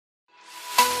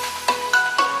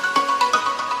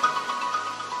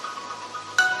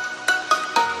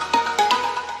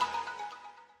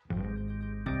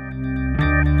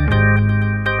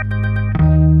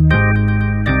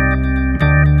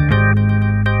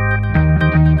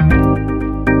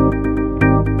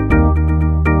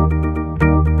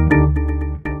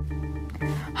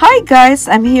Hi guys,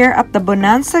 I'm here at the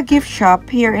Bonanza gift shop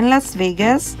here in Las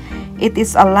Vegas. It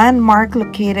is a landmark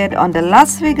located on the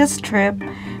Las Vegas Strip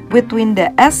between the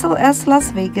SLS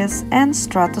Las Vegas and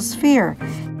Stratosphere.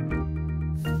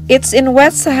 It's in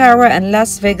West Sahara and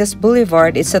Las Vegas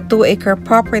Boulevard. It's a 2-acre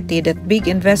property that big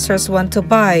investors want to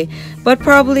buy, but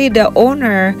probably the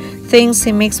owner thinks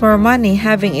he makes more money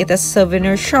having it as a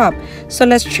souvenir shop. So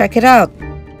let's check it out.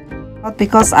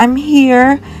 Because I'm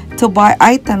here to buy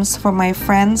items for my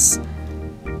friends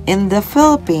in the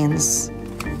Philippines.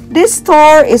 This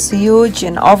store is huge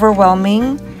and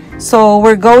overwhelming, so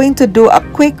we're going to do a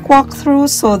quick walkthrough.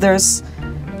 So there's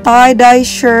tie-dye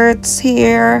shirts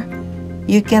here.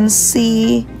 You can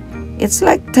see it's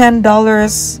like $10,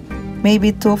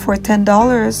 maybe 2 for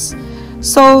 $10.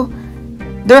 So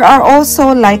there are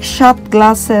also like shot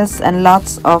glasses and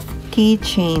lots of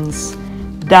keychains,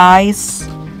 dice,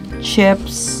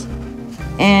 chips,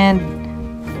 and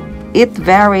it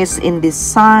varies in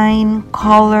design,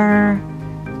 color,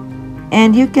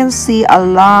 and you can see a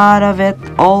lot of it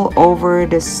all over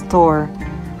the store.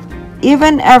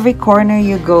 Even every corner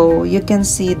you go, you can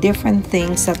see different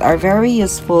things that are very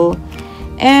useful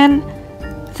and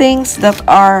things that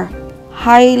are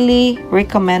highly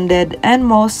recommended and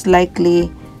most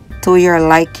likely to your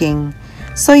liking.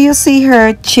 So you see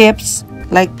here chips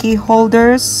like key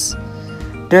holders.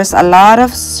 There's a lot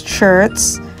of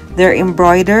shirts. They're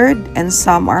embroidered and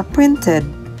some are printed.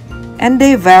 And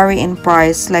they vary in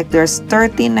price, like there's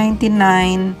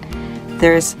 $13.99,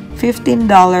 there's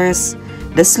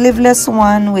 $15. The sleeveless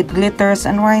one with glitters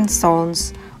and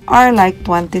rhinestones are like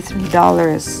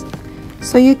 $23.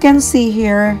 So you can see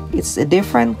here, it's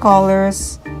different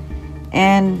colors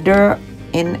and they're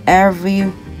in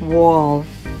every wall.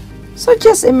 So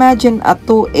just imagine a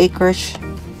 2-acre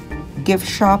gift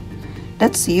shop.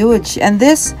 That's huge. And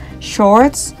these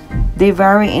shorts, they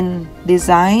vary in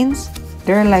designs.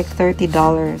 They're like $30.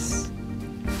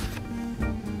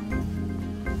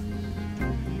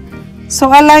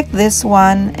 So I like this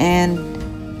one, and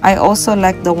I also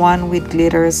like the one with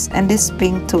glitters, and this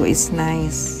pink too is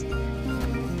nice.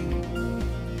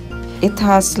 It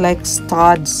has like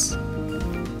studs.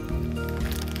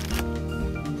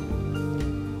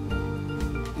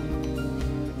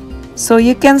 So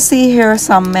you can see here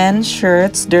some men's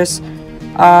shirts. There's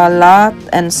a lot,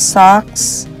 and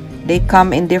socks. They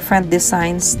come in different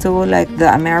designs too, like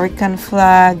the American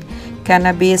flag,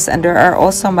 cannabis, and there are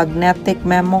also magnetic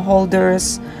memo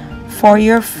holders for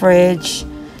your fridge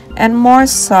and more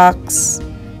socks.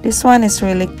 This one is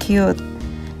really cute.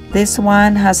 This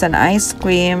one has an ice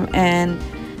cream, and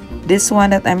this one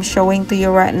that I'm showing to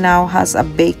you right now has a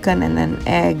bacon and an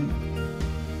egg.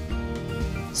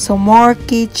 So more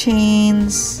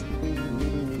keychains.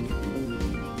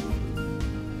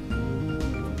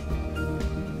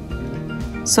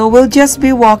 So we'll just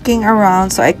be walking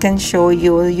around so I can show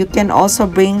you. You can also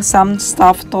bring some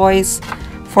stuffed toys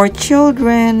for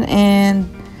children. And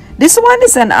this one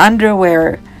is an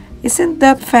underwear. Isn't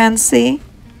that fancy?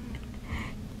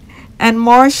 And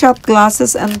more shot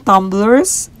glasses and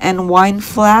tumblers and wine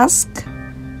flask.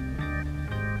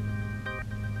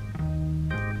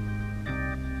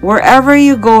 Wherever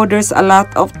you go, there's a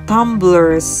lot of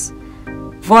tumblers,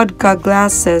 vodka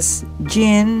glasses,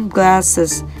 gin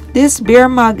glasses. This beer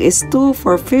mug is 2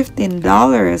 for $15.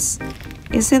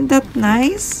 Isn't that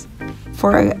nice?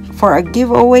 For a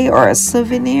giveaway or a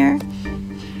souvenir?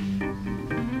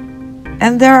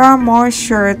 And there are more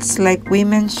shirts, like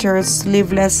women's shirts,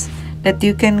 sleeveless, that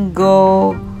you can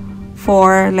go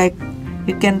for, like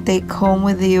you can take home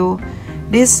with you.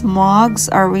 These mugs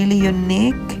are really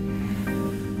unique,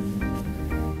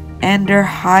 and they're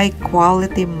high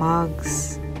quality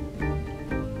mugs.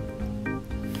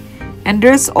 And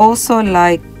there's also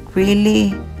like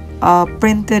really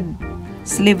printed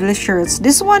sleeveless shirts.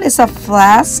 This one is a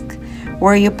flask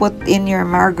where you put in your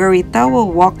margarita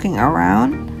while walking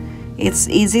around. It's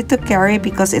easy to carry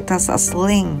because it has a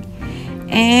sling.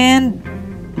 And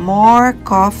more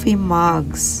coffee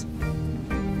mugs.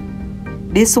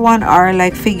 This one are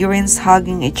like figurines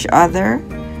hugging each other.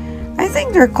 I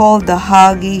think they're called the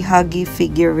Huggy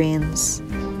figurines.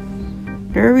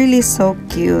 They're really so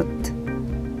cute.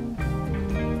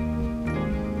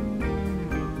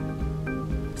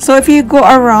 So if you go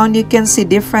around, you can see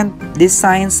different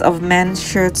designs of men's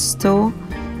shirts too,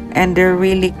 and they're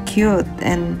really cute.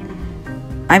 And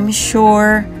I'm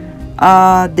sure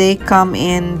they come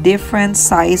in different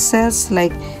sizes.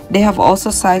 Like they have also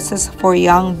sizes for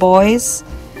young boys,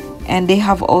 and they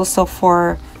have also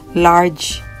for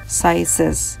large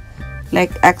sizes,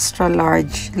 like extra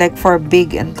large, like for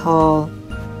big and tall.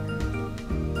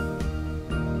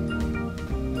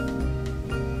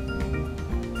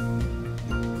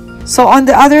 So on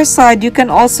the other side, you can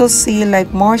also see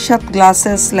like more shot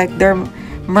glasses, like they're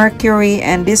Mercury,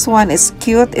 and this one is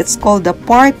cute. It's called the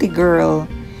Party Girl.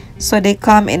 So they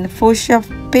come in fuchsia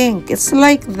pink. It's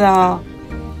like the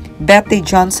Betty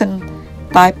Johnson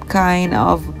type kind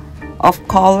of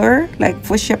color, like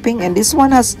fuchsia pink. And this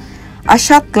one has a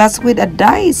shot glass with a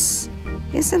dice.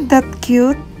 Isn't that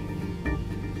cute?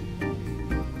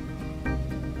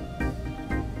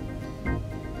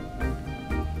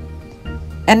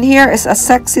 And here is a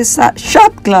sexy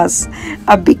shot glass,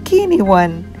 a bikini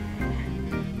one.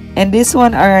 And this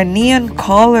one are neon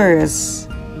colors.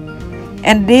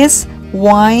 And this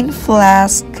wine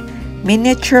flask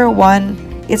miniature one,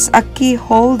 it's a key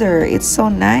holder. It's so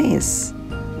nice.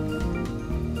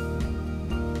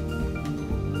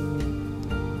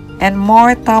 And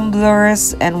more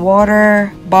tumblers and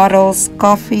water bottles,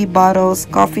 coffee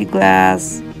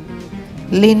glass,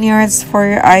 lanyards for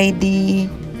your ID.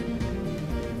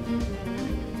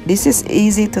 This is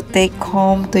easy to take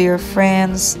home to your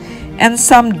friends. And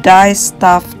some dice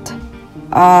stuffed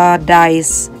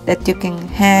dice that you can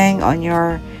hang on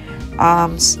your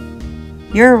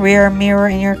rear mirror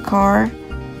in your car.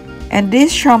 And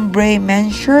this chambray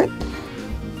men's shirt,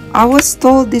 I was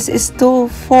told this is too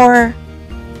for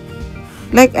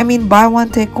buy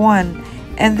one take one.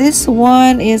 And this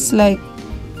one is like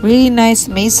really nice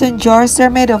mason jars. They're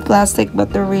made of plastic,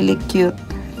 but they're really cute.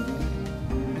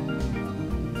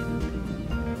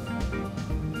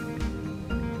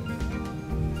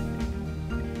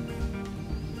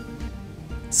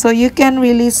 So you can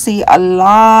really see a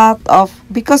lot of,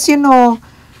 because you know,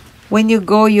 when you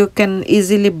go, you can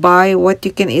easily buy what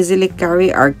you can easily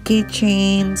carry are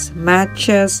keychains,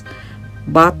 matches,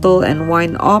 bottle and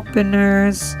wine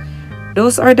openers.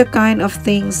 Those are the kind of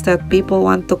things that people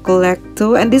want to collect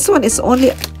too. And this one is only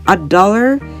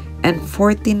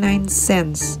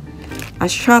 $1.49. A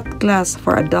shot glass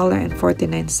for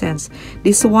 $1.49.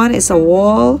 This one is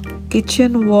a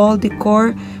kitchen wall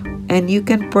decor, and you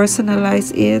can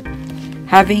personalize it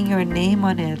having your name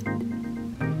on it.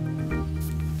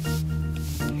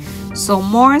 So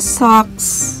more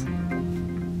socks,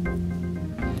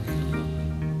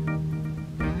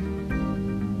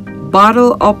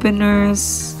 bottle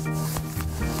openers,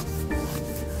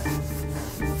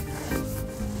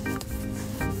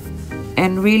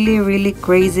 and really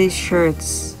crazy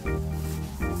shirts.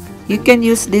 You can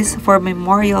use this for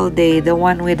Memorial Day, the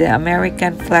one with the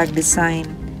American flag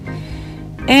design.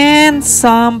 And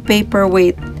some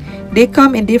paperweight. They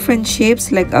come in different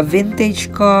shapes, like a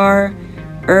vintage car,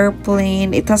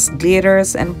 airplane. It has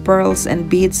glitters and pearls and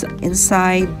beads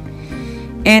inside.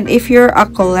 And if you're a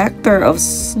collector of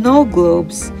snow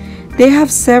globes, they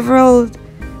have several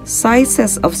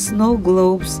sizes of snow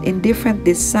globes in different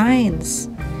designs.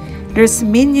 There's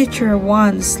miniature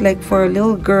ones like for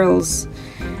little girls.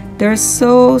 They're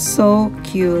so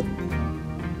cute.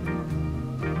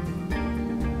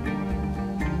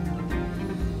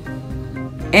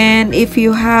 And if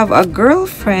you have a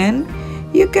girlfriend,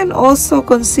 you can also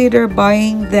consider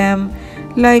buying them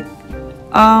like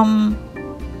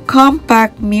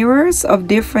compact mirrors of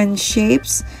different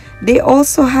shapes. They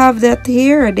also have that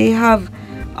here. They have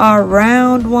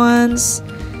round ones,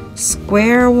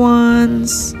 square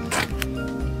ones,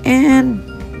 and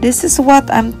this is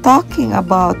what I'm talking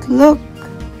about. Look,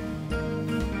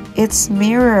 it's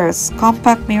mirrors,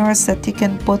 compact mirrors that you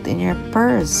can put in your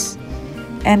purse.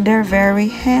 And they're very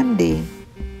handy.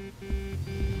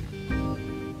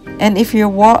 And if you're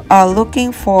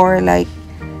looking for like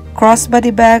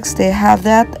crossbody bags, they have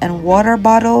that, and water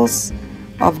bottles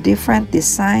of different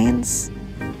designs.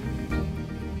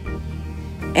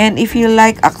 And if you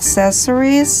like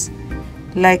accessories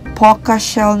like polka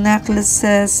shell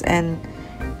necklaces and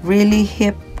really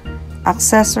hip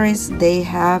accessories, they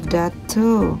have that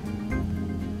too.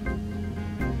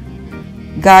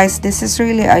 Guys, this is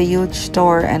really a huge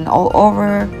store, and all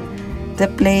over the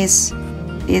place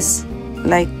is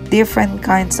like different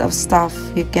kinds of stuff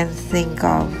you can think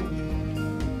of.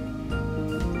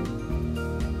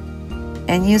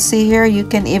 And you see here, you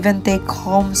can even take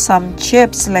home some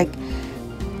chips,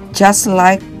 just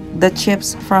like the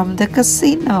chips from the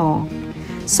casino.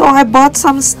 So I bought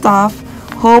some stuff.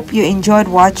 Hope you enjoyed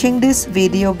watching this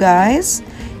video, guys.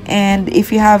 And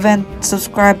if you haven't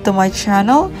subscribed to my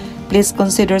channel, please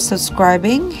consider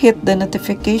subscribing. Hit the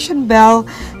notification bell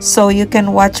so you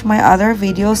can watch my other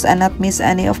videos and not miss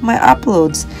any of my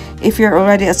uploads. If you're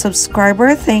already a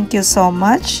subscriber, thank you so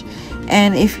much.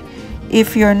 And if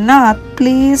you're not,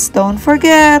 please don't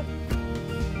forget